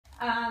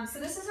So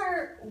this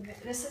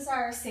is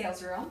our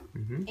sales room,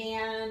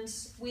 and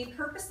we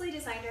purposely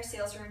designed our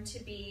sales room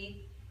to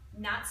be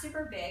not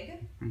super big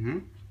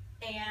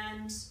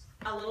and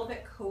a little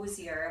bit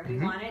cozier. We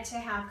want it to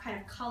have kind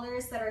of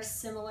colors that are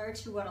similar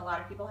to what a lot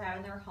of people have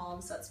in their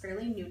homes, so it's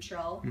fairly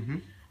neutral.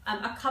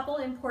 A couple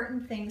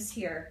important things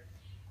here.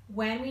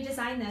 When we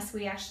designed this,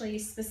 we actually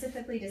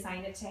specifically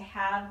designed it to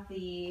have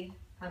the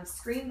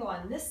screen go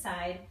on this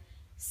side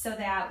so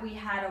that we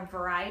had a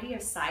variety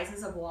of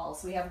sizes of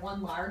walls. We have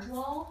one large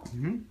wall,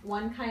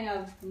 one kind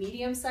of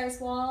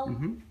medium-sized wall,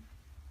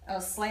 a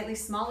slightly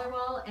smaller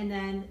wall, and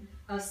then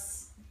a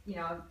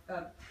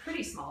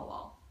pretty small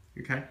wall.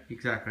 Okay,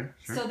 exactly.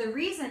 Sure. So the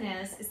reason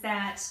is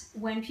that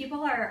when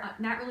people are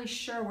not really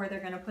sure where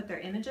they're going to put their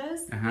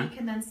images, we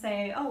can then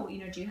say, oh,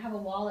 do you have a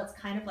wall that's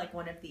kind of like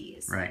one of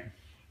these? Right.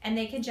 And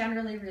they can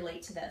generally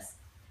relate to this.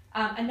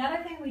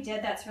 Another thing we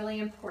did that's really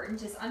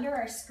important is under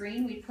our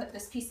screen we put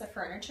this piece of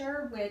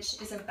furniture,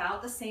 which is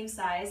about the same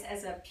size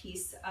as a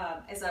piece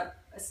as a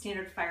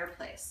standard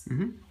fireplace.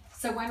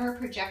 So when we're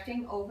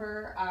projecting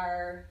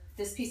over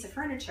this piece of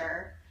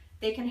furniture,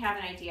 they can have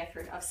an idea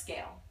of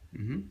scale.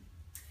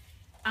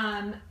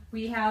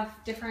 We have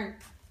different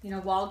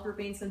wall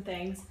groupings and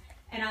things,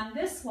 and on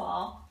this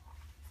wall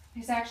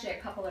there's actually a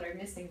couple that are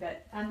missing,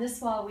 but on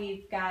this wall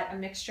we've got a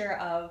mixture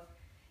of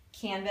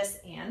canvas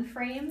and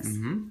frames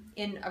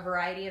in a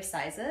variety of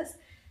sizes,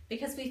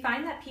 because we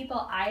find that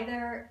people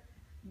either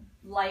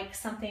like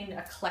something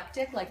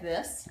eclectic like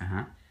this,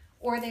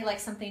 or they like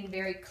something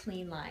very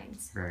clean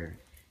lines. Right.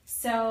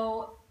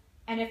 So,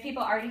 and if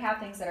people already have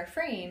things that are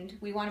framed,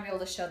 we want to be able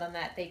to show them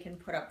that they can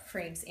put up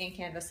frames and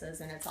canvases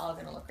and it's all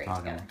going to look great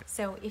together.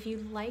 So if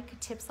you like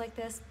tips like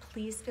this,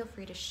 please feel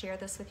free to share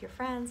this with your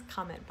friends,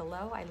 comment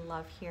below. I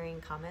love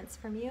hearing comments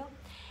from you.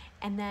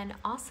 And then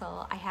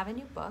also, I have a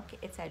new book.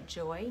 It's at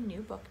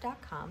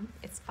joynewbook.com.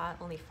 It's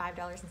only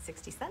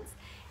 $5.60,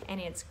 and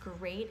it's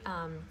great,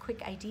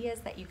 quick ideas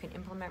that you can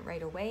implement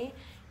right away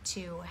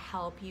to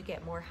help you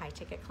get more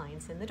high-ticket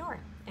clients in the door.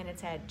 And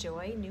it's at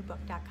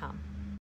joynewbook.com.